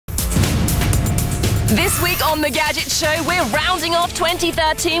This week on The Gadget Show, we're rounding off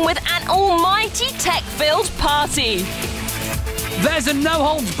 2013 with an almighty tech-filled party. There's a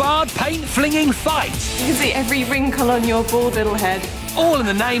no-holds-barred paint-flinging fight. You can see every wrinkle on your bald little head. All in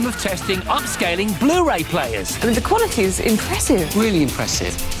the name of testing upscaling Blu-ray players. I mean, the quality is impressive. Really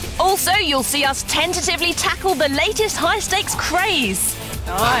impressive. Also, you'll see us tentatively tackle the latest high-stakes craze.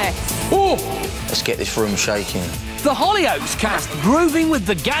 Nice. Oh! Let's get this room shaking. The Hollyoaks cast grooving with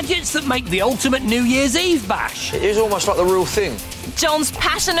the gadgets that make the ultimate New Year's Eve bash. It is almost like the real thing. John's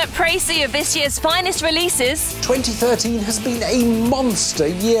passionate précis of this year's finest releases. 2013 has been a monster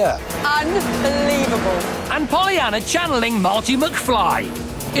year. Unbelievable. And Pollyanna channeling Marty McFly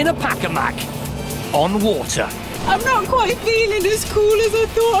in a pack-a-mac on water. I'm not quite feeling as cool as I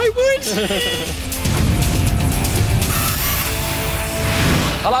thought I would.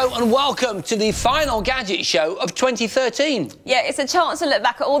 Hello and welcome to the final Gadget Show of 2013. Yeah, it's a chance to look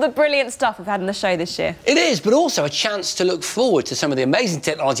back at all the brilliant stuff we've had on the show this year. It is, but also a chance to look forward to some of the amazing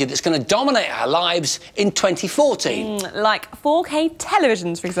technology that's going to dominate our lives in 2014. Like 4K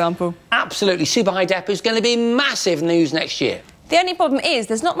televisions, for example. Absolutely, super high def is going to be massive news next year. The only problem is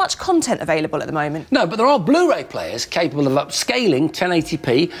there's not much content available at the moment. No, but there are Blu-ray players capable of upscaling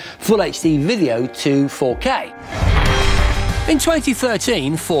 1080p Full HD video to 4K. In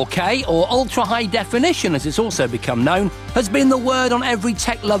 2013, 4K, or ultra-high definition as it's also become known, has been the word on every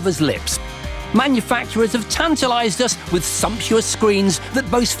tech lover's lips. Manufacturers have tantalised us with sumptuous screens that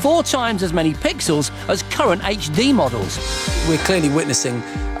boast 4 times as many pixels as current HD models. We're clearly witnessing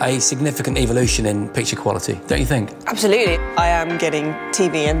a significant evolution in picture quality, don't you think? Absolutely. I am getting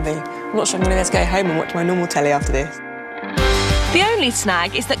TV envy. I'm not sure I'm going to be able to go home and watch my normal telly after this. The only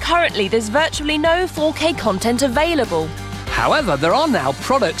snag is that currently there's virtually no 4K content available. However, there are now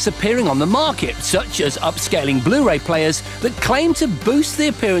products appearing on the market, such as upscaling Blu-ray players that claim to boost the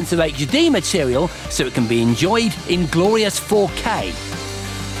appearance of HD material so it can be enjoyed in glorious 4K.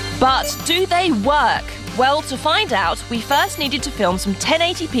 But do they work? Well, to find out, we first needed to film some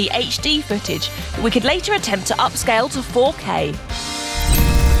 1080p HD footage that we could later attempt to upscale to 4K.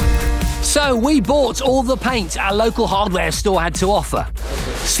 So we bought all the paint our local hardware store had to offer,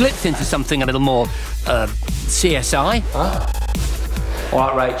 slipped into something a little more, CSI.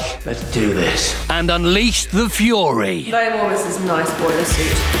 All right, Rach, let's do this. And unleashed the fury. No more Mrs. Nice Boiler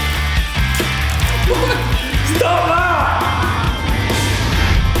suit. Stop that!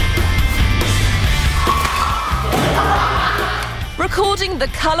 Recording the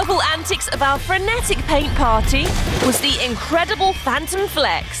colourful antics of our frenetic paint party was the incredible Phantom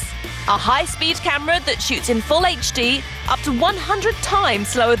Flex, a high-speed camera that shoots in full HD up to 100 times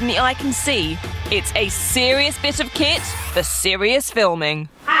slower than the eye can see. It's a serious bit of kit for serious filming.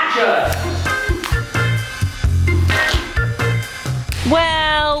 Action!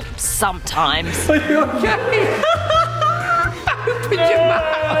 Well, sometimes. Are you okay? Open your mouth!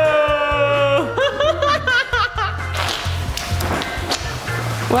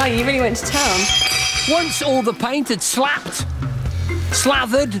 Wow, you really went to town. Once all the paint had slapped,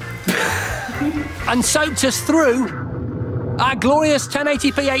 slathered and soaked us through, our glorious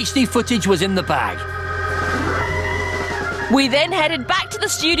 1080p HD footage was in the bag. We then headed back to the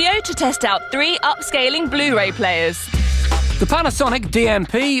studio to test out 3 upscaling Blu-ray players. The Panasonic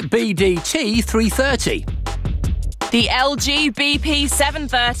DMP BDT330. The LG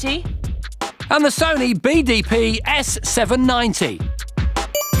BP730. And the Sony BDP S790.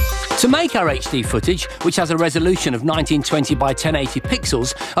 To make our HD footage, which has a resolution of 1920 by 1080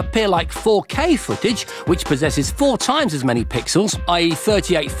 pixels, appear like 4K footage, which possesses 4 times as many pixels, i.e.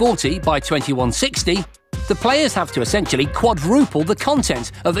 3840 by 2160, the players have to essentially quadruple the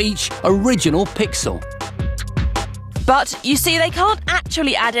content of each original pixel. But, you see, they can't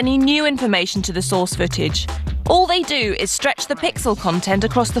actually add any new information to the source footage. All they do is stretch the pixel content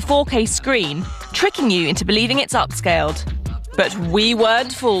across the 4K screen, tricking you into believing it's upscaled. But we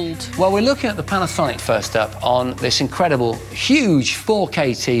weren't fooled. Well, we're looking at the Panasonic first up on this incredible, huge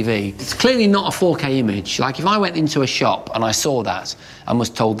 4K TV. It's clearly not a 4K image. Like, if I went into a shop and I saw that and was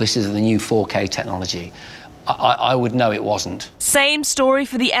told this is the new 4K technology, I would know it wasn't. Same story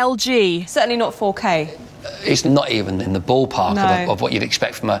for the LG. Certainly not 4K. It's not even in the ballpark No. of what you'd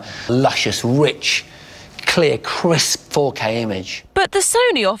expect from a luscious, rich, clear, crisp 4K image. But the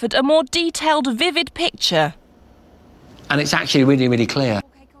Sony offered a more detailed, vivid picture. And it's actually really, really clear.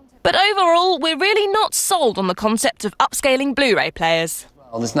 But overall, we're really not sold on the concept of upscaling Blu-ray players.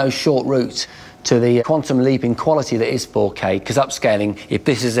 Well, there's no short route to the quantum leap in quality that is 4K, because upscaling, if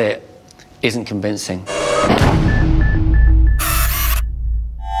this is it, isn't convincing.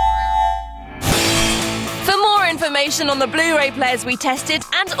 For more information information on the Blu-ray players we tested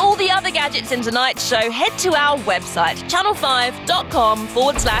and all the other gadgets in tonight's show, head to our website,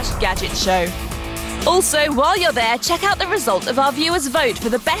 channel5.com/gadget show. Also, while you're there, check out the result of our viewers' vote for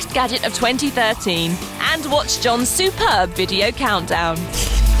the best gadget of 2013 and watch John's superb video countdown.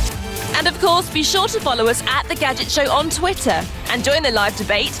 And of course, be sure to follow us at The Gadget Show on Twitter and join the live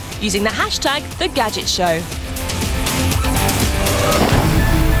debate using the hashtag #TheGadgetShow.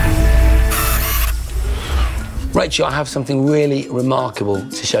 Rachel, I have something really remarkable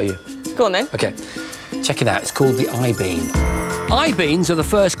to show you. Go on then. OK, check it out. It's called the iBean. iBeans are the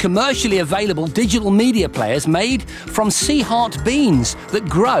first commercially available digital media players made from sea heart beans that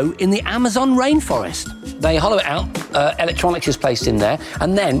grow in the Amazon rainforest. They hollow it out, electronics is placed in there,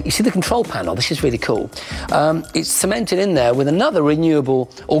 and then, you see the control panel, this is really cool. It's cemented in there with another renewable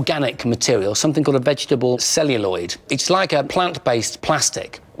organic material, something called a vegetable celluloid. It's like a plant-based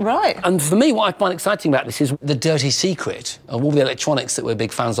plastic. Right. And for me, what I find exciting about this is the dirty secret of all the electronics that we're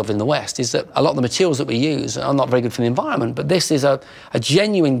big fans of in the West is that a lot of the materials that we use are not very good for the environment, but this is a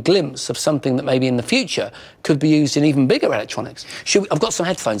genuine glimpse of something that maybe in the future could be used in even bigger electronics. I've got some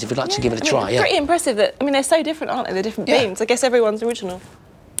headphones if you'd like to give it a try. It's pretty impressive that, I mean, they're so different, aren't they? They're different beams. I guess everyone's original.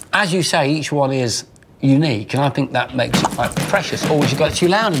 As you say, each one is unique, and I think that makes it quite precious. Oh, you've got it too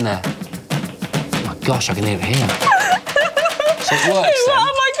loud in there. Oh my gosh, I can hear it here. So it works then.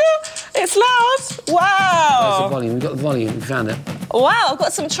 Oh my God, it's loud. Wow. There's the volume, we've got the volume, we found it. Wow, I've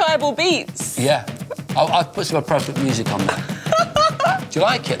got some tribal beats. Yeah. I've put some appropriate music on there. Do you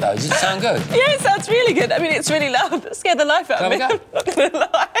like it though? Does it sound good? Yeah, it sounds really good. I mean, it's really loud. It scared the life out of me. Have a I'm not gonna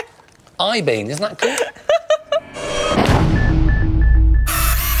lie. iBean, isn't that cool?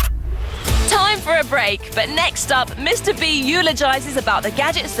 Time for a break, but next up, Mr. B eulogises about the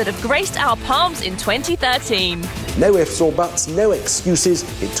gadgets that have graced our palms in 2013. No ifs or buts, no excuses.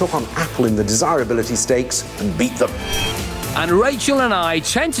 It took on Apple in the desirability stakes and beat them. And Rachel and I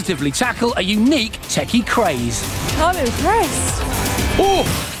tentatively tackle a unique techie craze. I'm impressed. Oh,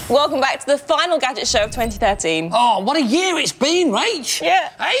 Welcome back to the final gadget show of 2013. oh, what a year it's been, Rach. Yeah.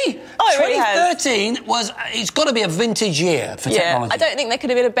 Hey? Oh, it really has. 2013 it's got to be a vintage year for technology. I don't think there could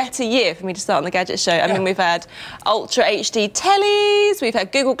have been a better year for me to start on the gadget show. I mean, we've had Ultra HD tellies, we've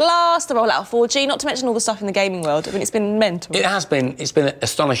had Google Glass, the rollout of 4G, not to mention all the stuff in the gaming world. I mean, it's been mental. It has been. It's been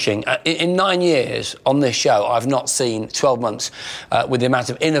astonishing. In 9 years on this show, I've not seen 12 months with the amount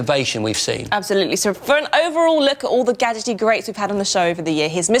of innovation we've seen. Absolutely. So for an overall look at all the gadgety greats we've had on the show over the year,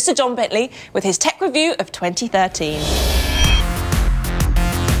 here's Mr. John Bentley with his tech review of 2013.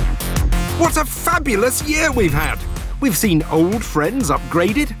 What a fabulous year we've had! We've seen old friends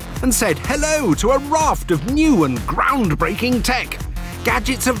upgraded and said hello to a raft of new and groundbreaking tech.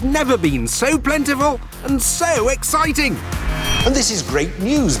 Gadgets have never been so plentiful and so exciting. And this is great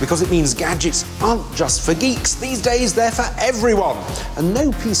news because it means gadgets aren't just for geeks. These days, they're for everyone. And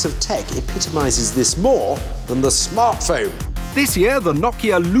no piece of tech epitomises this more than the smartphone. This year, the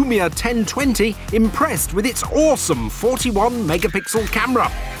Nokia Lumia 1020 impressed with its awesome 41-megapixel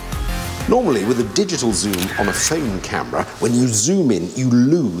camera. Normally, with a digital zoom on a phone camera, when you zoom in, you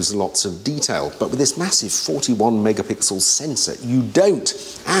lose lots of detail. But with this massive 41-megapixel sensor, you don't.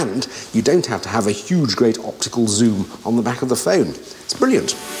 And you don't have to have a huge, great optical zoom on the back of the phone. It's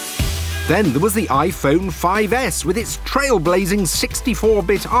brilliant. Then there was the iPhone 5S with its trailblazing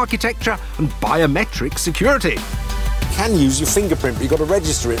 64-bit architecture and biometric security. You can use your fingerprint, but you've got to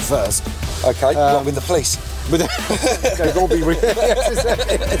register it first. OK. With the police? With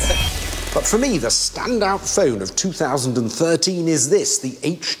But for me, the standout phone of 2013 is this, the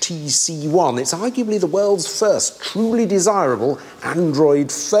HTC One. It's arguably the world's first truly desirable Android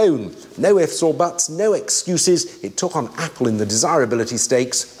phone. No ifs or buts, no excuses. It took on Apple in the desirability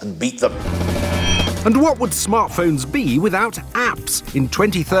stakes and beat them. And what would smartphones be without apps? In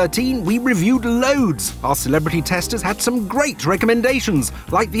 2013, we reviewed loads. Our celebrity testers had some great recommendations,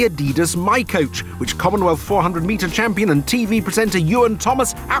 like the Adidas My Coach, which Commonwealth 400-metre champion and TV presenter Ewan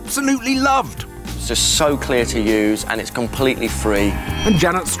Thomas absolutely loved. It's just so clear to use and it's completely free. And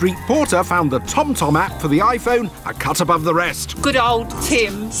Janet Street Porter found the TomTom app for the iPhone a cut above the rest. Good old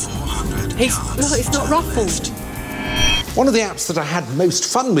Tim's. He's not ruffled. One of the apps that I had most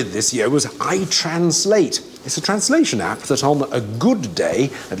fun with this year was iTranslate. It's a translation app that on a good day,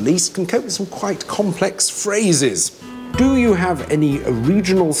 at least, can cope with some quite complex phrases. Do you have any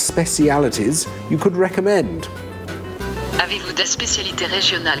regional specialities you could recommend? Avez-vous des spécialités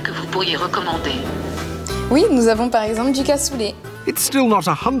régionales que vous pourriez recommander? Oui, nous avons par exemple du cassoulet. It's still not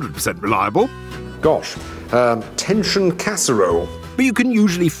 100% reliable. Gosh, tension casserole. But you can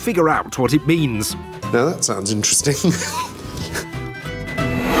usually figure out what it means. Now that sounds interesting.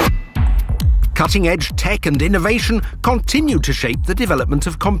 Cutting-edge tech and innovation continued to shape the development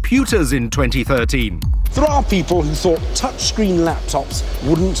of computers in 2013. There are people who thought touchscreen laptops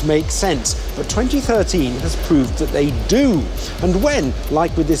wouldn't make sense, but 2013 has proved that they do. And when,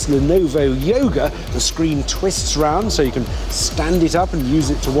 like with this Lenovo Yoga, the screen twists round so you can stand it up and use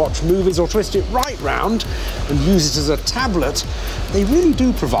it to watch movies, or twist it right round and use it as a tablet, they really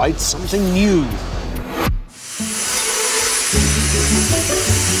do provide something new.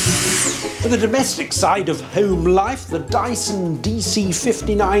 For the domestic side of home life, the Dyson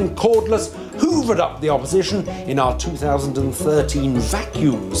DC59 cordless hoovered up the opposition in our 2013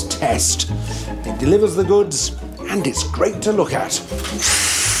 vacuums test. It delivers the goods, and it's great to look at.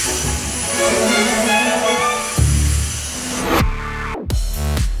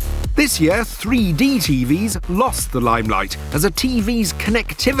 This year, 3D TVs lost the limelight as a TV's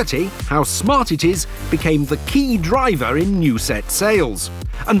connectivity, how smart it is, became the key driver in new set sales.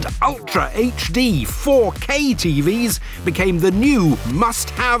 And Ultra HD 4K TVs became the new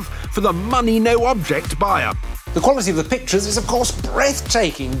must-have for the money-no-object buyer. The quality of the pictures is, of course,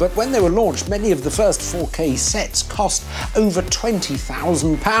 breathtaking, but when they were launched, many of the first 4K sets cost over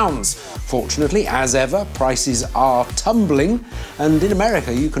 £20,000. Fortunately, as ever, prices are tumbling, and in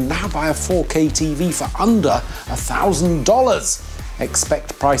America you can now buy a 4K TV for under $1,000.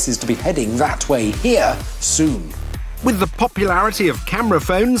 Expect prices to be heading that way here soon. With the popularity of camera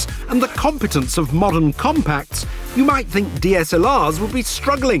phones and the competence of modern compacts, you might think DSLRs would be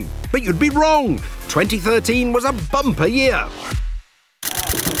struggling, but you'd be wrong. 2013 was a bumper year.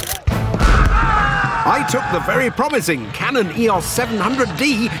 I took the very promising Canon EOS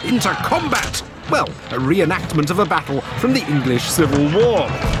 700D into combat. Well, a reenactment of a battle from the English Civil War.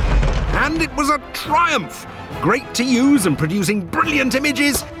 And it was a triumph. Great to use and producing brilliant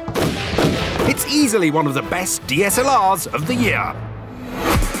images. It's easily one of the best DSLRs of the year.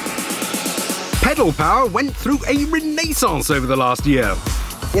 Pedal power went through a renaissance over the last year.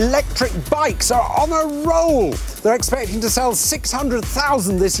 Electric bikes are on a roll. They're expecting to sell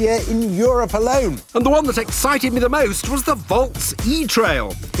 600,000 this year in Europe alone. And the one that excited me the most was the Volts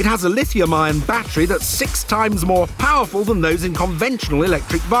E-Trail. It has a lithium-ion battery that's 6 times more powerful than those in conventional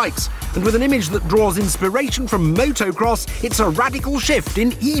electric bikes. And with an image that draws inspiration from motocross, it's a radical shift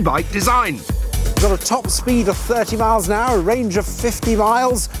in e-bike design. It's got a top speed of 30 miles an hour, a range of 50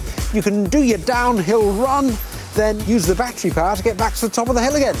 miles. You can do your downhill run, then use the battery power to get back to the top of the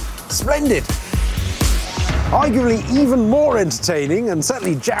hill again. Splendid. Arguably even more entertaining and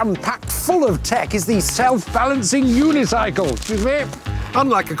certainly jam-packed full of tech is the self-balancing unicycle. Excuse me.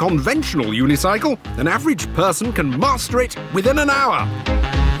 Unlike a conventional unicycle, an average person can master it within an hour.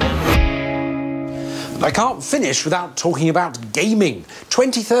 I can't finish without talking about gaming.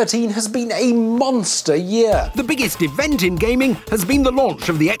 2013 has been a monster year. The biggest event in gaming has been the launch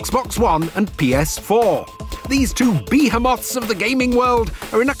of the Xbox One and PS4. These two behemoths of the gaming world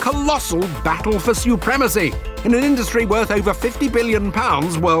are in a colossal battle for supremacy in an industry worth over £50 billion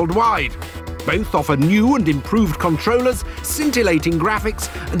worldwide. Both offer new and improved controllers, scintillating graphics,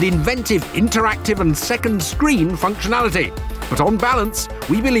 and inventive interactive and second screen functionality. But on balance,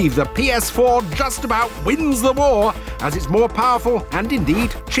 we believe the PS4 just about wins the war, as it's more powerful and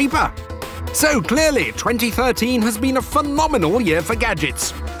indeed cheaper. So clearly, 2013 has been a phenomenal year for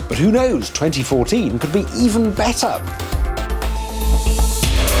gadgets. But who knows, 2014 could be even better.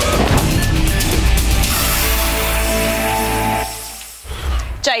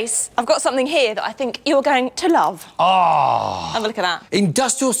 Jace, I've got something here that I think you're going to love. Oh. Have a look at that.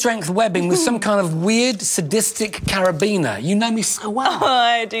 Industrial strength webbing with some kind of weird, sadistic carabiner. You know me so well. Oh,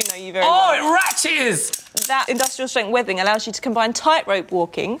 I do know you very well. Oh, it ratchets! That industrial strength webbing allows you to combine tightrope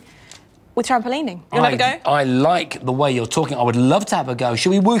walking with trampolining. You want to have a go? I like the way you're talking. I would love to have a go.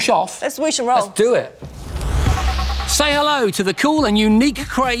 Shall we whoosh off? Let's whoosh and roll. Let's do it. Say hello to the cool and unique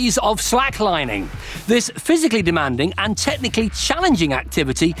craze of slacklining. This physically demanding and technically challenging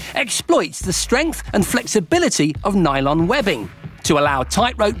activity exploits the strength and flexibility of nylon webbing to allow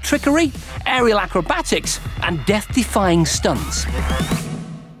tightrope trickery, aerial acrobatics, and death-defying stunts.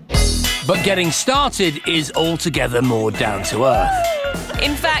 But getting started is altogether more down to earth.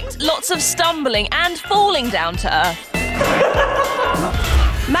 In fact, lots of stumbling and falling down to earth.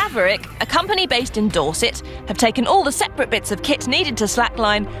 Maverick, a company based in Dorset, have taken all the separate bits of kit needed to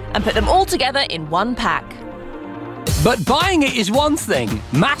slackline and put them all together in one pack. But buying it is one thing,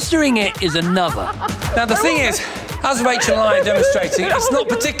 mastering it is another. Now, the thing is, as Rachel and I are demonstrating, it's not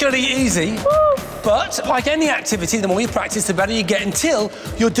particularly easy. But, like any activity, the more you practice, the better you get until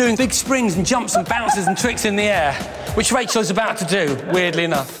you're doing big springs and jumps and bounces and tricks in the air, which Rachel is about to do, weirdly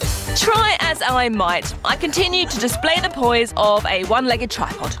enough. Try as I might, I continued to display the poise of a one-legged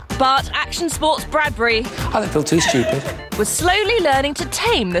tripod. But Action Sports Bradbury I don't feel too stupid. was slowly learning to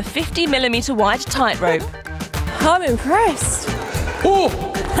tame the 50mm wide tightrope. I'm impressed. Oh!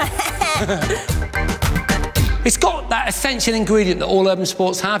 It's got that essential ingredient that all urban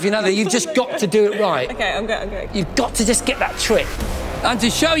sports have, you know, that you've just got to do it right. OK, I'm good. You've got to just get that trick. And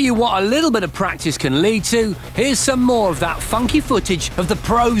to show you what a little bit of practice can lead to, here's some more of that funky footage of the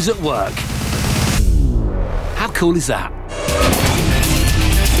pros at work. How cool is that?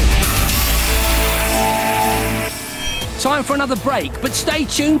 Time for another break, but stay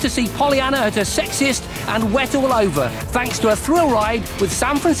tuned to see Pollyanna at her sexiest and wet all over, thanks to a thrill ride with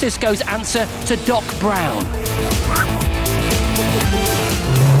San Francisco's answer to Doc Brown.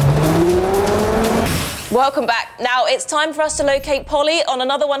 Welcome back. Now it's time for us to locate Polly on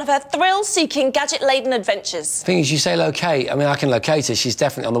another one of her thrill-seeking, gadget-laden adventures. The thing is, you say locate. I mean, I can locate her. She's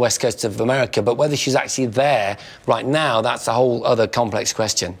definitely on the west coast of America, but whether she's actually there right now, that's a whole other complex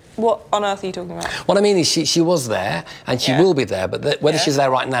question. What on earth are you talking about? What I mean is she was there, and she will be there, but whether she's there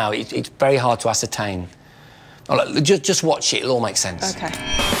right now, it's very hard to ascertain. Oh, look, just watch it. It'll all make sense. OK.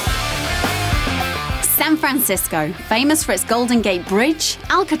 San Francisco, famous for its Golden Gate Bridge,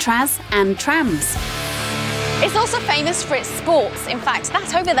 Alcatraz and trams. It's also famous for its sports. In fact,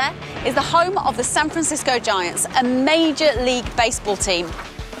 that over there is the home of the San Francisco Giants, a Major League Baseball team.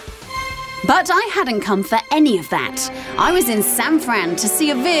 But I hadn't come for any of that. I was in San Fran to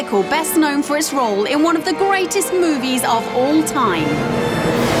see a vehicle best known for its role in one of the greatest movies of all time.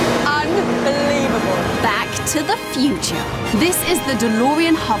 Unbelievable. Back to the Future. This is the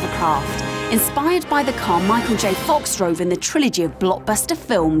DeLorean hovercraft. Inspired by the car Michael J. Fox drove in the trilogy of blockbuster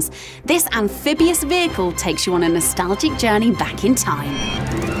films, this amphibious vehicle takes you on a nostalgic journey back in time.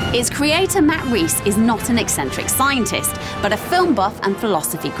 Its creator, Matt Reese, is not an eccentric scientist, but a film buff and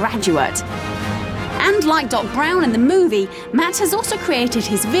philosophy graduate. And like Doc Brown in the movie, Matt has also created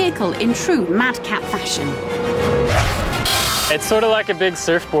his vehicle in true madcap fashion. It's sort of like a big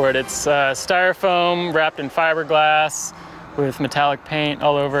surfboard. It's styrofoam wrapped in fiberglass, with metallic paint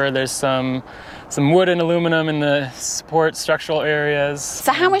all over. There's some wood and aluminum in the support structural areas.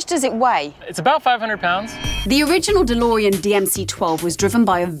 So how much does it weigh? It's about 500 pounds. The original DeLorean DMC-12 was driven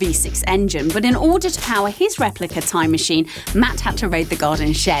by a V6 engine, but in order to power his replica time machine, Matt had to raid the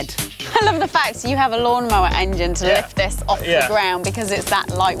garden shed. I love the fact you have a lawnmower engine to lift this off the ground because it's that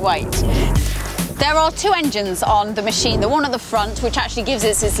lightweight. There are two engines on the machine. The one at the front, which actually gives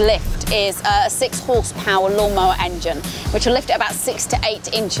it its lift, is a 6-horsepower lawnmower engine, which will lift it about 6 to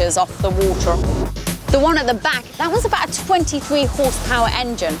 8 inches off the water. The one at the back, that was about a 23-horsepower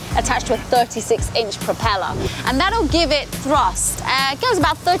engine attached to a 36-inch propeller, and that'll give it thrust. It goes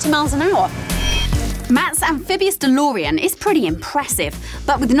about 30 miles an hour. Matt's amphibious DeLorean is pretty impressive,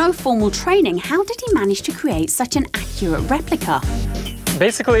 but with no formal training, how did he manage to create such an accurate replica?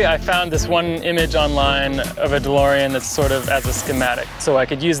 Basically, I found this one image online of a DeLorean that's sort of as a schematic. So I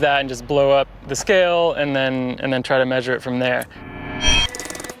could use that and just blow up the scale and then try to measure it from there.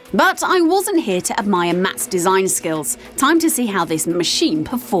 But I wasn't here to admire Matt's design skills. Time to see how this machine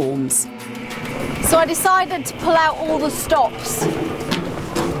performs. So I decided to pull out all the stops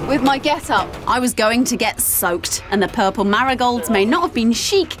with my get-up. I was going to get soaked, and the purple marigolds may not have been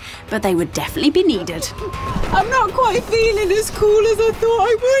chic, but they would definitely be needed. I'm not quite feeling as cool as I thought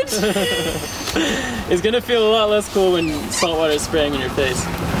I would. It's gonna feel a lot less cool when salt water is spraying in your face.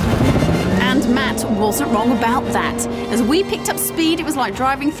 And Matt wasn't wrong about that. As we picked up speed, it was like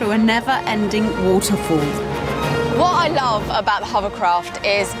driving through a never-ending waterfall. What I love about the hovercraft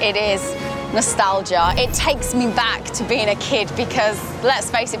is it is nostalgia. It takes me back to being a kid because, let's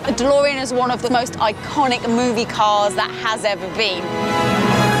face it, the DeLorean is one of the most iconic movie cars that has ever been.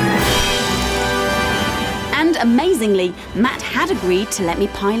 And amazingly, Matt had agreed to let me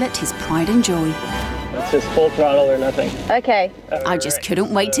pilot his pride and joy. It's just full throttle or nothing. Okay. I just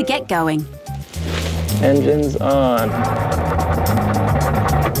couldn't wait to get going. Engines on.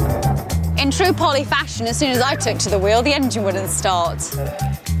 In true Polly fashion, as soon as I took to the wheel, the engine wouldn't start.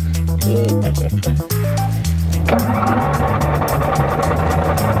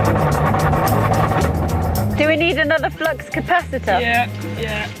 Do we need another flux capacitor?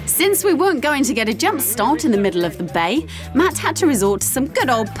 Yeah. Since we weren't going to get a jump start in the middle of the bay, Matt had to resort to some good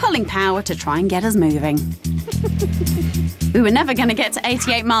old pulling power to try and get us moving. We were never going to get to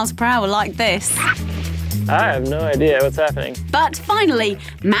 88 miles per hour like this. I have no idea what's happening. But finally,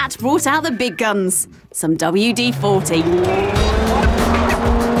 Matt brought out the big guns, some WD-40.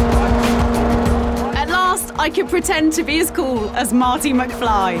 I could pretend to be as cool as Marty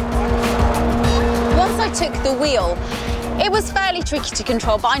McFly. Once I took the wheel, it was fairly tricky to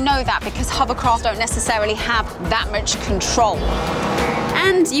control, but I know that because hovercraft don't necessarily have that much control.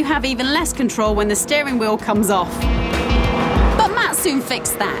 And you have even less control when the steering wheel comes off. But Matt soon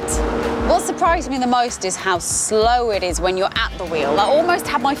fixed that. What surprised me the most is how slow it is when you're at the wheel. I almost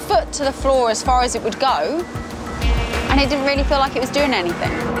had my foot to the floor as far as it would go, and it didn't really feel like it was doing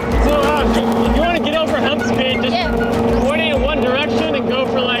anything. So if you want to get over hump speed, just point it in one direction and go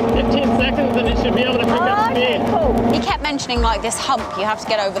for like 15 seconds and it should be able to pick up speed. Cool. He kept mentioning like this hump, you have to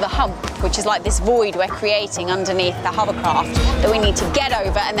get over the hump, which is like this void we're creating underneath the hovercraft that we need to get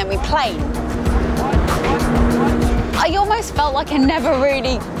over and then we plane. I almost felt like I never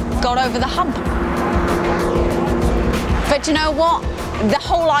really got over the hump. But you know what? The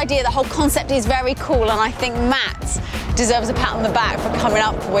whole idea, the whole concept is very cool, and I think Matt deserves a pat on the back for coming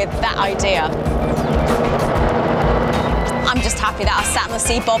up with that idea. I'm just happy that I sat in the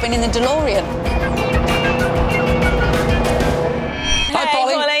seat bobbing in the DeLorean. Hi,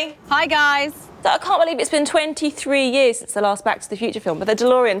 Polly. Hi, guys. So I can't believe it's been 23 years since the last Back to the Future film, but the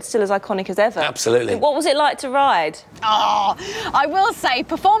DeLorean's still as iconic as ever. Absolutely. What was it like to ride? Oh, I will say,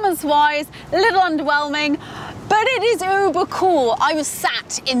 performance-wise, a little underwhelming, but it is uber cool. I was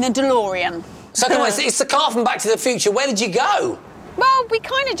sat in the DeLorean. So come on, it's the car from Back to the Future. Where did you go? Well, we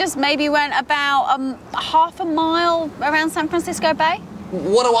kind of just maybe went about half a mile around San Francisco Bay.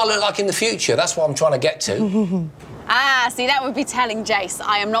 What do I look like in the future? That's what I'm trying to get to. Ah, see, that would be telling Jace.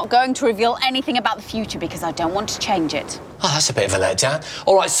 I am not going to reveal anything about the future because I don't want to change it. Oh, that's a bit of a letdown.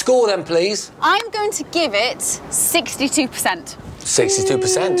 All right, score then, please. I'm going to give it 62%.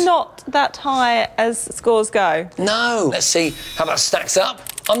 62%? Not that high as scores go. No. Let's see how that stacks up.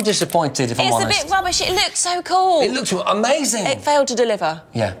 I'm disappointed, if I'm honest. It's a bit rubbish. It looks so cool. It looks amazing. It failed to deliver.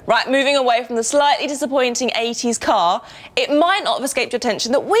 Yeah. Right, moving away from the slightly disappointing 80s car, it might not have escaped your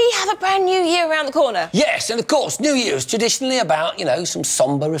attention that we have a brand new year around the corner. Yes, and of course, New Year's traditionally about, you know, some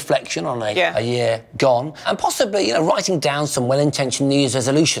sombre reflection on a year gone, and possibly, you know, writing down some well-intentioned New Year's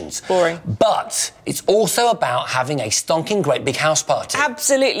resolutions. Boring. But it's also about having a stonking great big house party.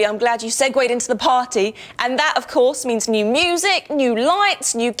 Absolutely. I'm glad you segued into the party, and that, of course, means new music, new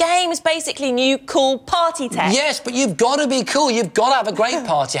lights, new games, basically new cool party tech. Yes, but you've got to be cool. You've got to have a great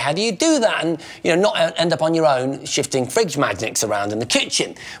party. How do you do that and, you know, not end up on your own shifting fridge magnets around in the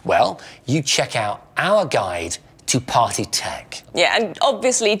kitchen? Well, you check out our guide to party tech. Yeah, and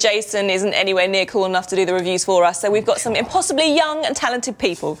obviously Jason isn't anywhere near cool enough to do the reviews for us, so we've got some impossibly young and talented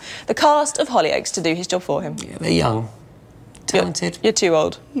people, the cast of Hollyoaks, to do his job for him. Yeah, they're young, talented. You're too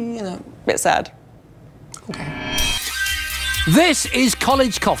old. You know. Bit sad. OK. This is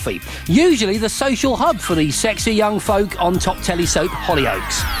College Coffee, usually the social hub for these sexy young folk on top telly soap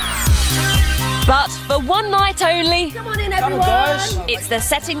Hollyoaks. But for one night only, Come on in, everyone. it's the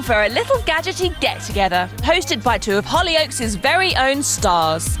setting for a little gadgety get-together, hosted by two of Hollyoaks' very own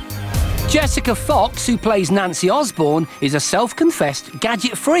stars. Jessica Fox, who plays Nancy Osborne, is a self-confessed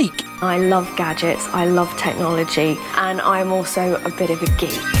gadget freak. I love gadgets, I love technology, and I'm also a bit of a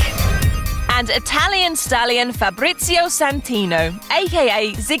geek. And Italian stallion Fabrizio Santino,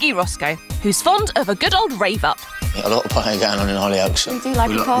 a.k.a. Ziggy Roscoe, who's fond of a good old rave-up. A lot of partying going on in Hollyoaks. We do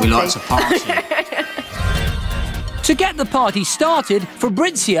like a party. We like to party. To get the party started,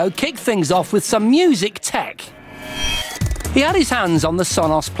 Fabrizio kicked things off with some music tech. He had his hands on the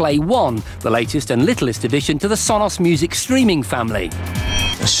Sonos Play 1, the latest and littlest addition to the Sonos music streaming family.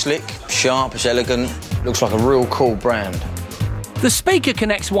 It's slick, sharp, it's elegant, looks like a real cool brand. The speaker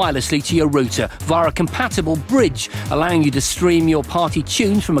connects wirelessly to your router via a compatible bridge, allowing you to stream your party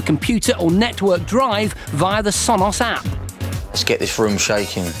tunes from a computer or network drive via the Sonos app. Let's get this room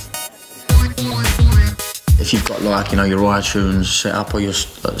shaking. If you've got, like, you know, your iTunes set up or your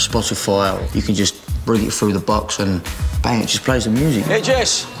Spotify, you can just bring it through the box and bang, it just plays the music. Hey,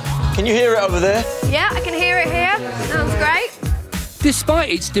 Jess, can you hear it over there? Yeah, I can hear it here. Sounds great. Despite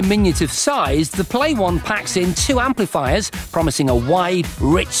its diminutive size, the Play 1 packs in 2 amplifiers, promising a wide,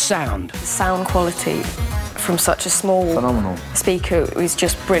 rich sound. The sound quality from such a small speaker is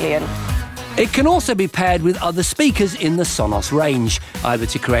just brilliant. It can also be paired with other speakers in the Sonos range, either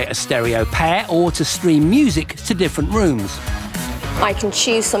to create a stereo pair or to stream music to different rooms. I can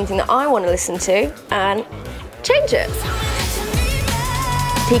choose something that I want to listen to and change it.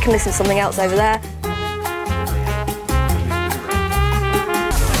 He can listen to something else over there.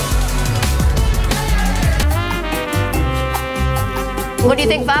 What do you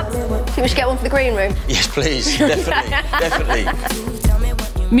think, Fab? Think we should get one for the green room? Yes, please. Definitely,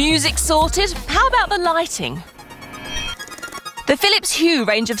 definitely. Music sorted, how about the lighting? The Philips Hue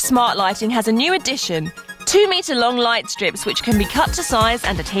range of smart lighting has a new addition, 2-metre-long light strips which can be cut to size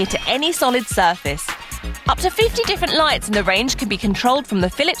and adhere to any solid surface. Up to 50 different lights in the range can be controlled from the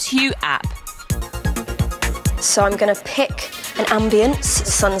Philips Hue app. So I'm going to pick an ambience,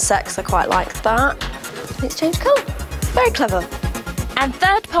 sunset, because I quite like that. Let's change colour. Very clever. And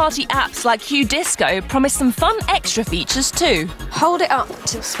third-party apps like Hue Disco promise some fun extra features too. Hold it up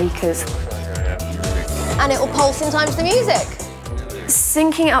to the speakers and it will pulse in time to the music.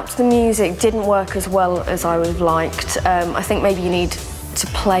 Syncing it up to the music didn't work as well as I would have liked. I think maybe you need to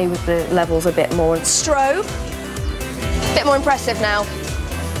play with the levels a bit more. Strobe, a bit more impressive now.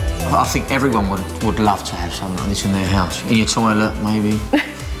 I think everyone would love to have something like this in their house. In your toilet, maybe.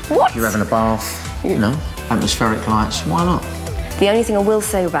 What? If you're having a bath, you know, atmospheric lights, why not? The only thing I will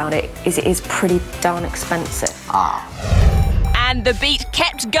say about it is pretty darn expensive. And the beat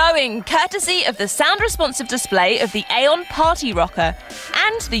kept going, courtesy of the sound-responsive display of the Aeon Party Rocker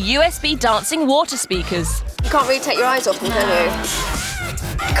and the USB dancing water speakers. You can't really take your eyes off them, can you?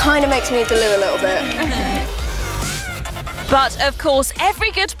 It kind of makes me need the loo a little bit. But, of course,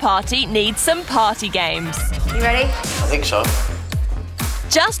 every good party needs some party games. You ready? I think so.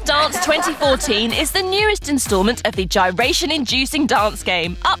 Just Dance 2014 is the newest instalment of the gyration-inducing dance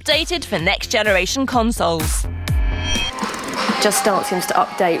game, updated for next-generation consoles. Just Dance seems to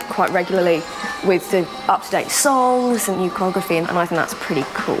update quite regularly with the up-to-date songs and new choreography, and I think that's pretty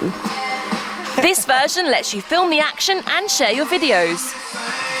cool. This version lets you film the action and share your videos.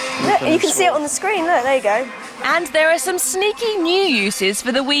 Look, you can see it on the screen, look, there you go. And there are some sneaky new uses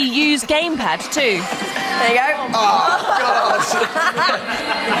for the Wii U's gamepad too. There you go. Oh,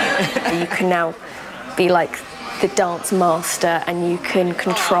 God. You can now be like the dance master and you can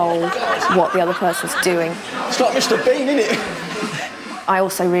control what the other person's doing. It's like Mr. Bean, isn't it? I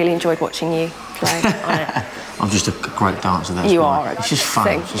also really enjoyed watching you play on it. I'm just a great dancer, that's You why. are. It's just fun.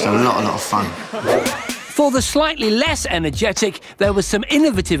 It's just a lot of fun. For the slightly less energetic, there was some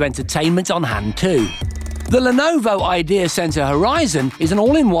innovative entertainment on hand too. The Lenovo Idea Center Horizon is an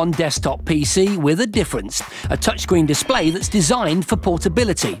all-in-one desktop PC with a difference, a touchscreen display that's designed for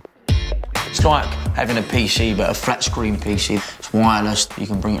portability. It's like having a PC, but a flat-screen PC. It's wireless, you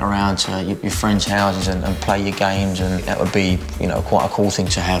can bring it around to your friends' houses and play your games, and that would be, you know, quite a cool thing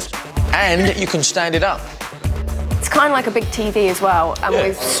to have. And you can stand it up. It's kind of like a big TV as well, and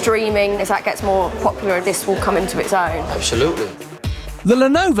with streaming, as that gets more popular, this will come into its own. Absolutely. The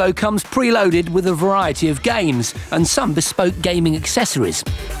Lenovo comes preloaded with a variety of games and some bespoke gaming accessories.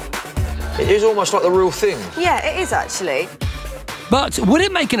 It is almost like the real thing. Yeah, it is actually. But would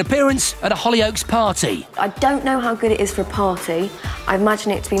it make an appearance at a Hollyoaks party? I don't know how good it is for a party. I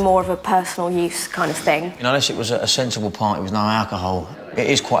imagine it to be more of a personal use kind of thing. You know, unless it was a sensible party with no alcohol, it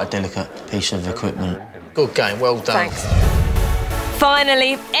is quite a delicate piece of equipment. Good game, well done. Thanks.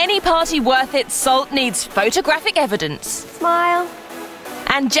 Finally, any party worth its salt needs photographic evidence. Smile.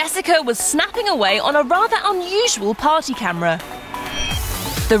 And Jessica was snapping away on a rather unusual party camera.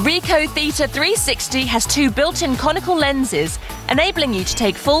 The Ricoh Theta 360 has 2 built-in conical lenses, enabling you to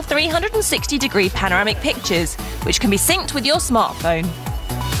take full 360-degree panoramic pictures, which can be synced with your smartphone.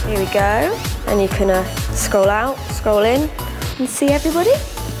 Here we go. And you can scroll out, scroll in, and see everybody.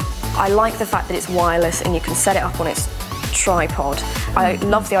 I like the fact that it's wireless and you can set it up on its tripod. I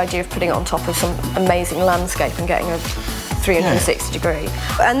love the idea of putting it on top of some amazing landscape and getting a 360 degree.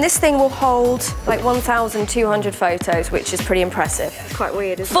 And this thing will hold like 1,200 photos, which is pretty impressive. It's quite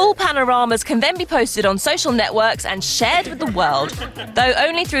weird, isn't Full it? panoramas can then be posted on social networks and shared with the world, though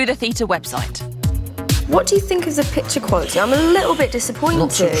only through the Theta website. What do you think of the picture quality? I'm a little bit disappointed.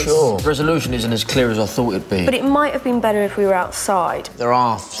 Not too sure. The resolution isn't as clear as I thought it'd be. But it might have been better if we were outside. There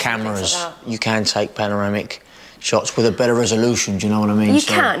are cameras. You can take panoramic shots with a better resolution, do you know what I mean? You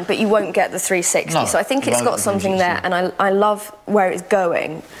can, but you won't get the 360. No, so I think it's got something there, and I love where it's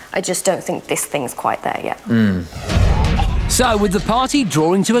going. I just don't think this thing's quite there yet. So, with the party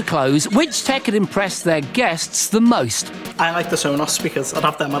drawing to a close, which tech had impressed their guests the most? I like the Sonos speakers. I'd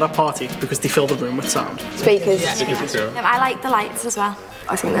have them at a party because they fill the room with sound. Speakers. I like the lights as well.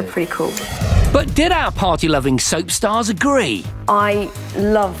 I think they're pretty cool. But did our party-loving soap stars agree? I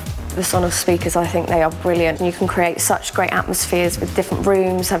love the Sonos speakers. I think they are brilliant. You can create such great atmospheres with different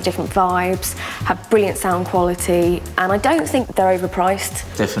rooms, have different vibes, have brilliant sound quality, and I don't think they're overpriced.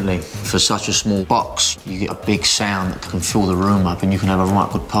 Definitely. For such a small box, you get a big sound that can fill the room up, and you can have a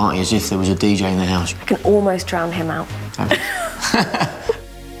right good party as if there was a DJ in the house. I can almost drown him out.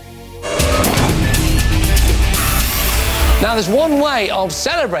 Now, there's one way of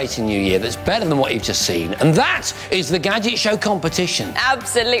celebrating New Year that's better than what you've just seen, and that is the Gadget Show competition.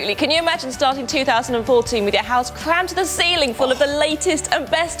 Absolutely. Can you imagine starting 2014 with your house crammed to the ceiling full of the latest and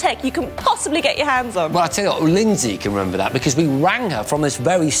best tech you can possibly get your hands on? Well, I tell you what, Lindsay can remember that because we rang her from this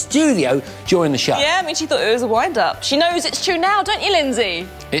very studio during the show. Yeah, I mean, she thought it was a wind-up. She knows it's true now, don't you, Lindsay?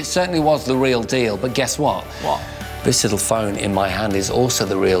 It certainly was the real deal, but guess what? What? This little phone in my hand is also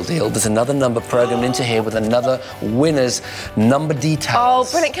the real deal. There's another number programmed into here with another winner's number details.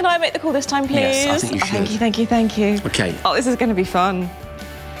 Oh, brilliant. Can I make the call this time, please? Yes, I think you should. Thank you. OK. Oh, this is going to be fun.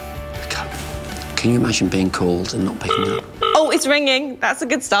 Can you imagine being called and not picking up? Oh, it's ringing. That's a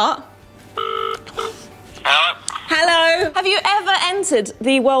good start. Hello? Hello. Have you ever entered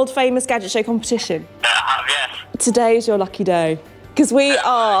the world-famous Gadget Show competition? I have, yes. Today is your lucky day. Because we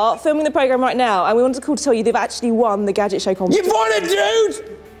are filming the programme right now and we wanted to call to tell you they've actually won the Gadget Show competition. You've won it,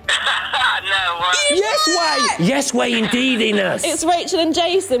 dude! No way. Yes way! Yes way indeed, Ines. It's Rachel and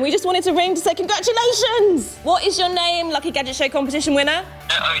Jason. We just wanted to ring to say congratulations. What is your name, Lucky Gadget Show competition winner?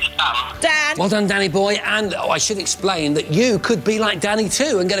 It's Dan. Dan. Well done, Danny boy. And I should explain that you could be like Danny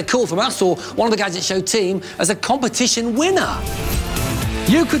too and get a call from us or one of the Gadget Show team as a competition winner.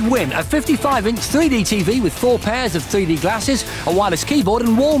 You could win a 55-inch 3D TV with 4 pairs of 3D glasses, a wireless keyboard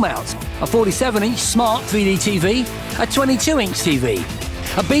and wall mount, a 47-inch smart 3D TV, a 22-inch TV,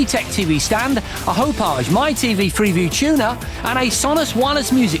 a BTEC TV stand, a Hopage My TV Freeview tuner and a Sonos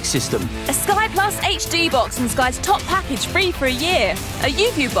wireless music system. A Sky Plus HD box and Sky's top package free for a year. A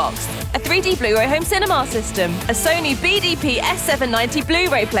UView box. A 3D Blu-ray home cinema system. A Sony BDP s20e12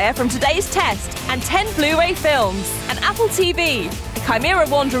 Blu-ray player from today's test. And 10 Blu-ray films. An Apple TV. A Chimera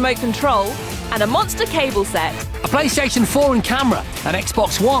Wand remote control. And a Monster cable set. A PlayStation 4 and camera, an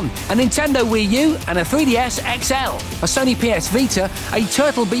Xbox One, a Nintendo Wii U and a 3DS XL, a Sony PS Vita, a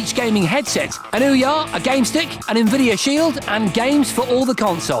Turtle Beach gaming headset, an Ouya, a Game Stick, an Nvidia Shield and games for all the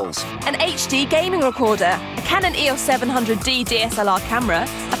consoles. An HD gaming recorder, a Canon EOS 700D DSLR camera,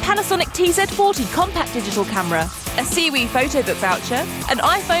 a Panasonic TZ40 compact digital camera, a Seaweed photobook voucher, an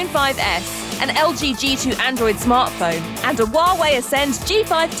iPhone 5S, an LG G2 Android smartphone, and a Huawei Ascend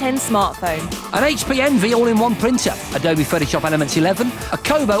G510 smartphone. An HP Envy all-in-one printer, Adobe Photoshop Elements 11, a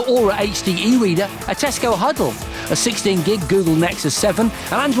Kobo Aura HD e-reader, a Tesco Huddle, a 16-gig Google Nexus 7,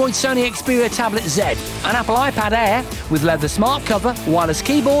 an Android Sony Xperia Tablet Z, an Apple iPad Air with leather smart cover, wireless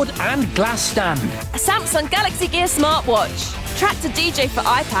keyboard and glass stand. A Samsung Galaxy Gear smartwatch, Tractor DJ for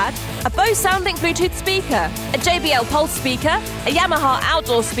iPad, a Bose SoundLink Bluetooth speaker, a JBL Pulse speaker, a Yamaha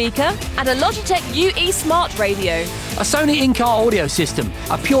outdoor speaker, and a Logitech UE smart radio. A Sony in-car audio system,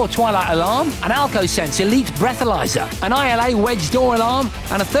 a Pure Twilight alarm, an AlcoSense Elite breathalyzer, an ILA wedge door alarm,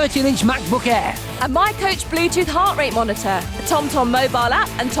 and a 13-inch MacBook Air. A MyCoach Bluetooth heart rate monitor, a TomTom mobile app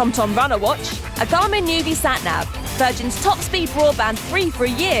and TomTom runner watch, a Garmin Nuvi sat-nav, Virgin's top speed broadband free for a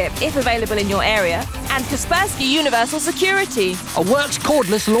year if available in your area, and Kaspersky Universal Security. A Works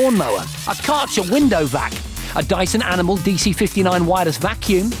cordless lawnmower, a Karcher window vac, a Dyson Animal DC59 wireless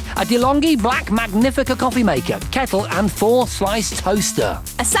vacuum, a DeLonghi Black Magnifica coffee maker, kettle and 4-slice toaster.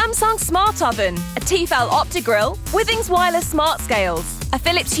 A Samsung smart oven, a Tefal OptiGrill, Withings wireless smart scales, a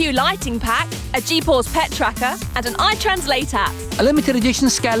Philips Hue lighting pack, a GPAWS pet tracker, and an iTranslate app. A limited edition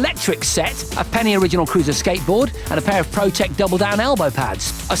Scalextric set, a Penny Original Cruiser skateboard, and a pair of ProTech double-down elbow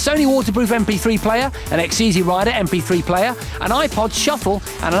pads. A Sony waterproof MP3 player, an X-Easy Rider MP3 player, an iPod Shuffle,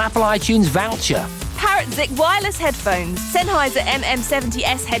 and an Apple iTunes voucher. Parrot Zic wireless headphones, Sennheiser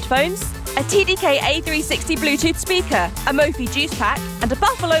MM70S headphones, a TDK A360 Bluetooth speaker, a Mophie juice pack, and a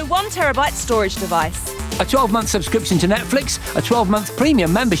Buffalo 1TB storage device. A 12-month subscription to Netflix, a 12-month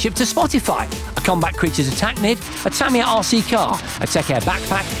premium membership to Spotify, a Combat Creatures Attack Nid, a Tamiya RC car, a Tech Air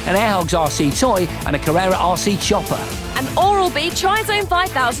backpack, an Airhogs RC toy, and a Carrera RC chopper. An Oral-B Trizone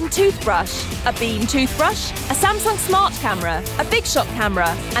 5000 toothbrush, a Beam toothbrush, a Samsung Smart Camera, a Big Shot camera,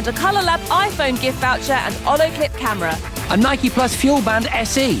 and a Colour Lab iPhone gift voucher and Holoclip camera. A Nike Plus Fuel Band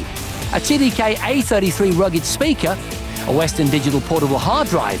SE, a TDK A33 rugged speaker, a Western Digital portable hard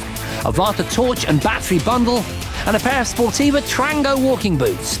drive, a Varta torch and battery bundle, and a pair of Sportiva Trango walking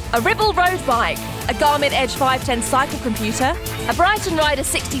boots. A Ribble road bike, a Garmin Edge 510 cycle computer, a Brighton Rider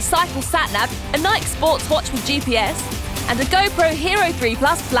 60 cycle sat-nav, a Nike sports watch with GPS, and a GoPro Hero 3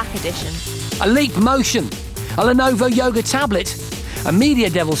 Plus Black Edition. A Leap Motion, a Lenovo Yoga tablet, a Media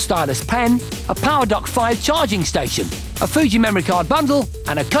Devil stylus pen, a PowerDock 5 charging station, a Fuji memory card bundle,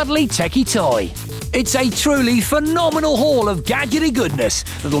 and a cuddly techie toy. It's a truly phenomenal haul of gadgety goodness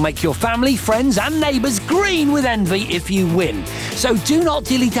that'll make your family, friends and neighbours green with envy if you win. So do not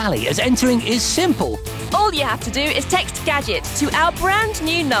dilly-dally, as entering is simple All you have to do is text gadget to our brand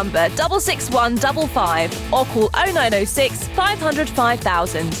new number 66155 or call 0906 500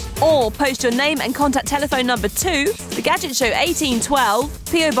 5000. Or post your name and contact telephone number to The Gadget Show 1812,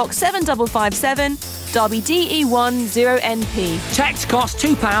 PO Box 7557, Derby DE10NP. Text costs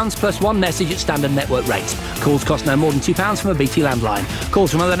 £2 plus one message at standard network rates. Calls cost no more than £2 from a BT landline.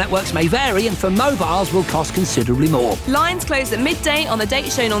 Calls from other networks may vary and for mobiles will cost considerably more. Lines close at midday on the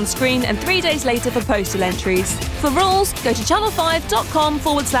date shown on screen and 3 days later for postal entries. For rules, go to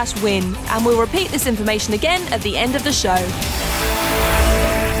channel5.com/win and we'll repeat this information again at the end of the show.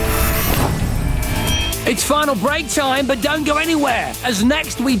 It's final break time, but don't go anywhere, as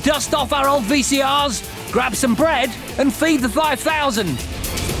next we dust off our old VCRs, grab some bread and feed the 5,000.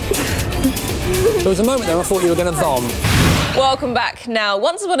 There was a moment there I thought you were going to vom. Welcome back. Now,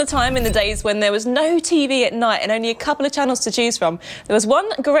 once upon a time in the days when there was no TV at night and only a couple of channels to choose from, there was one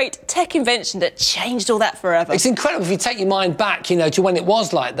great tech invention that changed all that forever. It's incredible if you take your mind back, you know, to when it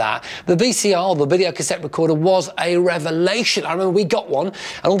was like that. The VCR, the video cassette recorder, was a revelation. I remember we got one and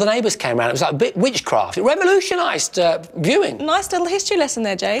all the neighbours came around. It was like a bit witchcraft. It revolutionised viewing. Nice little history lesson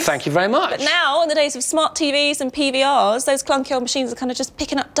there, Jay. Thank you very much. But now, in the days of smart TVs and PVRs, those clunky old machines are kind of just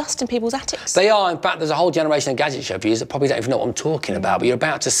picking up dust in people's attics. They are. In fact, there's a whole generation of Gadget Show viewers that probably don't even know what I'm talking about, but you're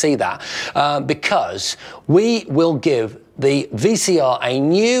about to see that because we will give the VCR a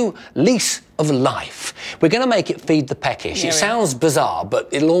new lease of life. We're going to make it feed the peckish. It sounds bizarre, but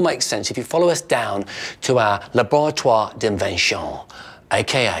it'll all make sense if you follow us down to our laboratoire d'invention,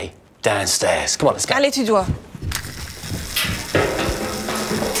 a.k.a. downstairs. Come on, let's go. Allez, tu dois.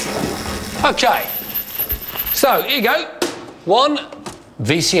 OK. So, here you go. One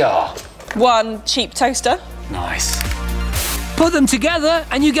VCR. One cheap toaster. Nice. Put them together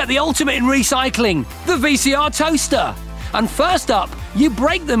and you get the ultimate in recycling, the VCR toaster. And first up, you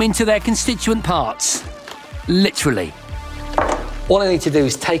break them into their constituent parts. Literally. All I need to do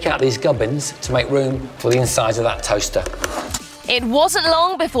is take out these gubbins to make room for the insides of that toaster. It wasn't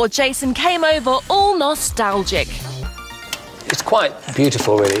long before Jason came over all nostalgic. It's quite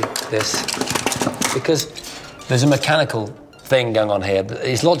beautiful, really, this, because there's a mechanical thing going on here, but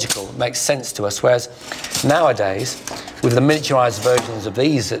it's logical, it makes sense to us, whereas nowadays, with the miniaturised versions of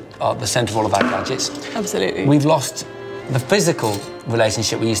these that are at the centre of all of our gadgets, absolutely, we've lost the physical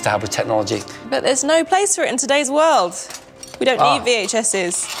relationship we used to have with technology. But there's no place for it in today's world. We don't need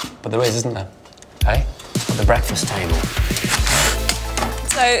VHSs. But there is, isn't there? Hey? At the breakfast table.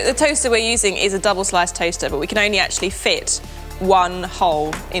 So the toaster we're using is a double-sliced toaster, but we can only actually fit one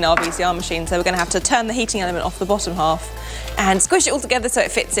hole in our VCR machine, so we're going to have to turn the heating element off the bottom half and squish it all together so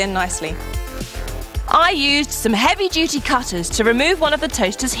it fits in nicely. I used some heavy-duty cutters to remove one of the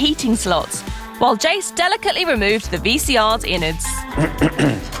toaster's heating slots, while Jace delicately removed the VCR's innards.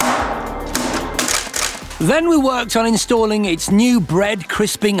 Then we worked on installing its new bread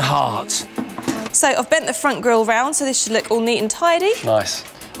crisping heart. So I've bent the front grille round so this should look all neat and tidy. Nice.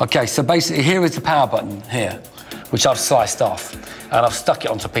 OK, so basically here is the power button here, which I've sliced off, and I've stuck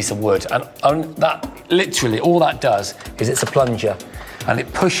it onto a piece of wood. And that, literally, all that does is it's a plunger, and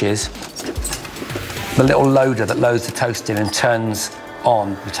it pushes the little loader that loads the toaster in and turns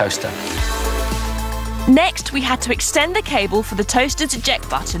on the toaster. Next, we had to extend the cable for the toaster's eject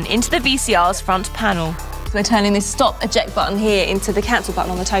button into the VCR's front panel. We're turning this stop eject button here into the cancel button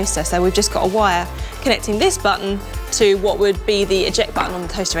on the toaster, so we've just got a wire connecting this button to what would be the eject button on the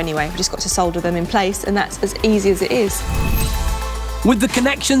toaster anyway. We've just got to solder them in place, and that's as easy as it is. With the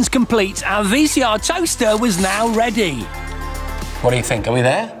connections complete, our VCR toaster was now ready. What do you think? Are we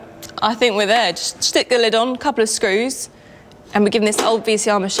there? I think we're there. Just stick the lid on, a couple of screws, and we're giving this old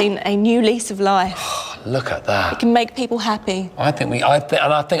VCR machine a new lease of life. Look at that. It can make people happy. I think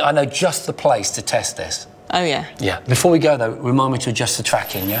I know just the place to test this. Oh, yeah? Yeah. Before we go, though, remind me to adjust the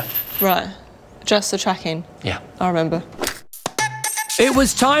tracking, yeah? Right. Adjust the tracking? Yeah. I remember. It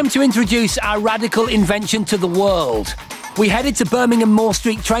was time to introduce our radical invention to the world. We headed to Birmingham Moor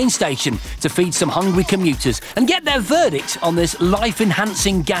Street train station to feed some hungry commuters and get their verdict on this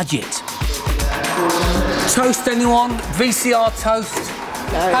life-enhancing gadget. Toast, anyone? VCR toast?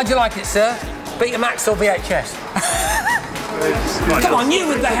 No. How'd you like it, sir? Betamax or VHS? Come on, you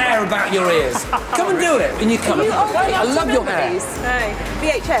with the hair about your ears. Come and do it. And you come. I love your hair. No.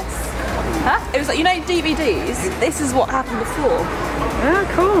 VHS. Huh? It was like, you know, DVDs? This is what happened before. Yeah,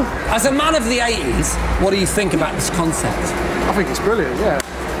 cool. As a man of the 80s, what do you think about this concept? I think it's brilliant, yeah.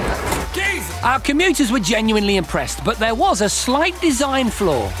 Our commuters were genuinely impressed, but there was a slight design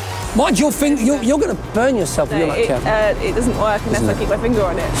flaw. Mind your finger, you're going to burn yourself if you're not careful. It doesn't work unless I keep my finger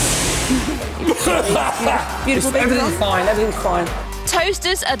on it. Beautiful. Everything's fine, everything's fine.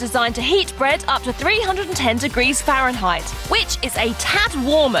 toasters are designed to heat bread up to 310 degrees Fahrenheit, which is a tad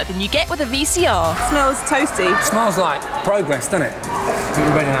warmer than you get with a VCR. Smells toasty. It smells like progress, doesn't it? I think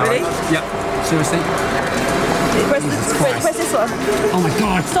we're ready now. Really? Right? Yep. Seriously? Press this one. Oh my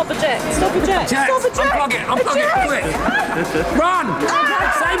God. Stop eject. Stop eject. Stop eject. Unplug it. Unplug it. Quick. Run.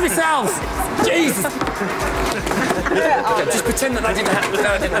 Save yourselves. Jesus. Okay, just pretend that didn't happen.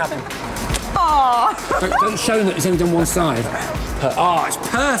 That didn't happen. Oh. Don't show that it's only done one side. Oh, it's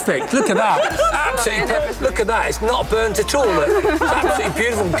perfect. Look at that. Absolutely perfect. Look at that. It's not burnt at all. Look. It's absolutely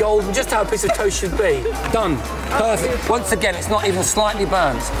beautiful, golden, just how a piece of toast should be. Done. Perfect. Once again, it's not even slightly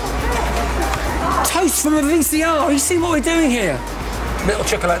burnt. Toast from a VCR. You see what we're doing here? Little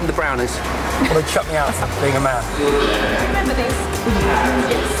chocolate and the brownies. Well, they chuck me out for being a man. Remember these?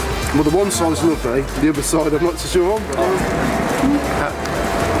 Yes. Well, the one side's lovely, the other side I'm not so sure on.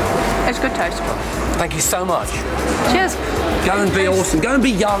 It's good toast. Thank you so much. Cheers. Go and be awesome. Go and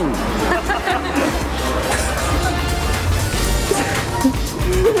be young.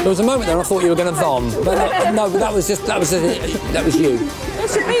 There was a moment there I thought you were going to vom. But no, that was you. It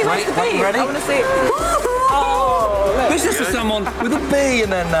should be. Right, you ready? I want to see it. Oh, look. This is for someone with a B in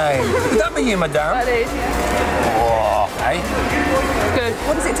their name. Would that be you, madame? That is, yeah. Oh, hey. Good.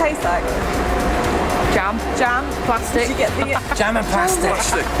 What does it taste like? Jam. Jam. Plastic. Did you get the... Jam and plastic.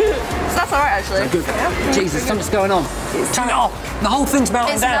 So that's all right, actually. Good. Yeah. Jesus, something's going on. Turn it off. The whole thing's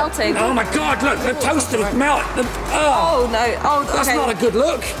melting down. It's melting. Oh, my God, look. The toaster is melting. Oh, no. Oh, okay. That's not a good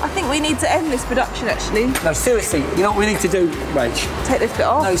look. I think we need to end this production, actually. No, seriously, you know what we need to do, Rach? Take this bit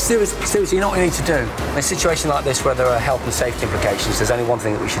off? No, seriously, you know what we need to do? In a situation like this where there are health and safety implications, there's only one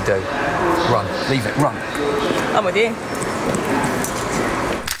thing that we should do. Run. Leave it. Run. I'm with you.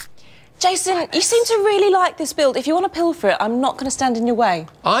 Jason, you seem to really like this build. If you want to pilfer it, I'm not going to stand in your way.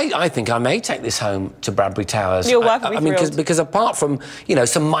 I think I may take this home to Bradbury Towers. Your wife will be thrilled. Because apart from, you know,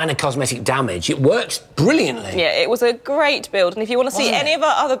 some minor cosmetic damage, it works brilliantly. Yeah, it was a great build. And if you want to see any of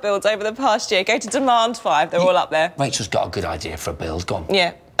our other builds over the past year, go to Demand 5. They're all up there. Rachel's got a good idea for a build. Go on.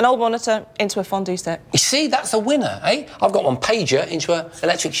 Yeah. An old monitor into a fondue set. You see, that's a winner, eh? I've got one pager into an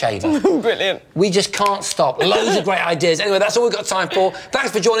electric shaver. Brilliant. We just can't stop. Loads of great ideas. Anyway, that's all we've got time for. Thanks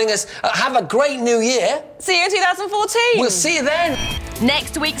for joining us. Have a great new year. See you in 2014. We'll see you then.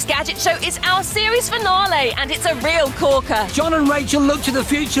 Next week's Gadget Show is our series finale, and it's a real corker. John and Rachel look to the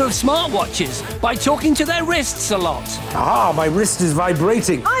future of smartwatches by talking to their wrists a lot. Ah, my wrist is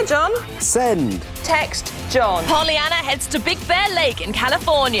vibrating. Hi, John. Send. Text John. Pollyanna heads to Big Bear Lake in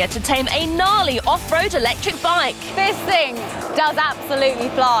California to tame a gnarly off-road electric bike. This thing does absolutely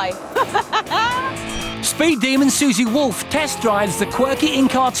fly. Speed demon Susie Wolf test drives the quirky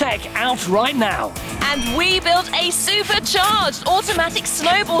in-car tech out right now. And we built a supercharged automatic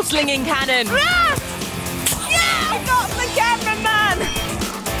snowball slinging cannon. Yeah! I got the cameraman!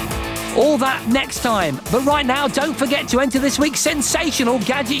 All that next time. But right now, don't forget to enter this week's sensational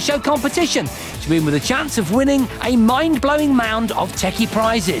Gadget Show competition to win with a chance of winning a mind-blowing mound of techie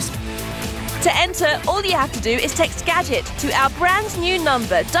prizes. To enter, all you have to do is text Gadget to our brand new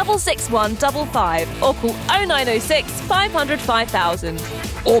number 66155 or call 0906 500 5000.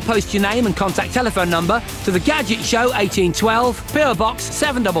 Or post your name and contact telephone number to the Gadget Show 1812, PO Box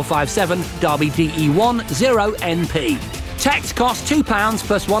 7557, Derby DE1 0NP. Text costs £2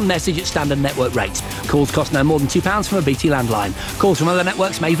 plus one message at standard network rates. Calls cost no more than £2 from a BT landline. Calls from other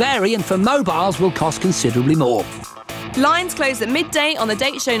networks may vary and from mobiles will cost considerably more. Lines close at midday on the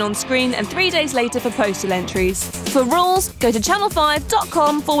date shown on screen and 3 days later for postal entries. For rules, go to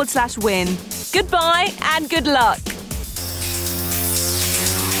channel5.com/win. Goodbye and good luck.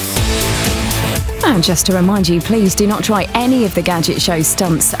 And just to remind you, please do not try any of the Gadget Show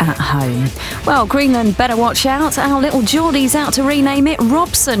stunts at home. Well, Greenland better watch out. Our little Geordie's out to rename it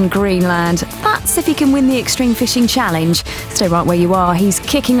Robson Greenland. That's if he can win the Extreme Fishing Challenge. Stay right where you are. He's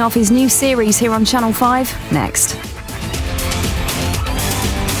kicking off his new series here on Channel 5 next.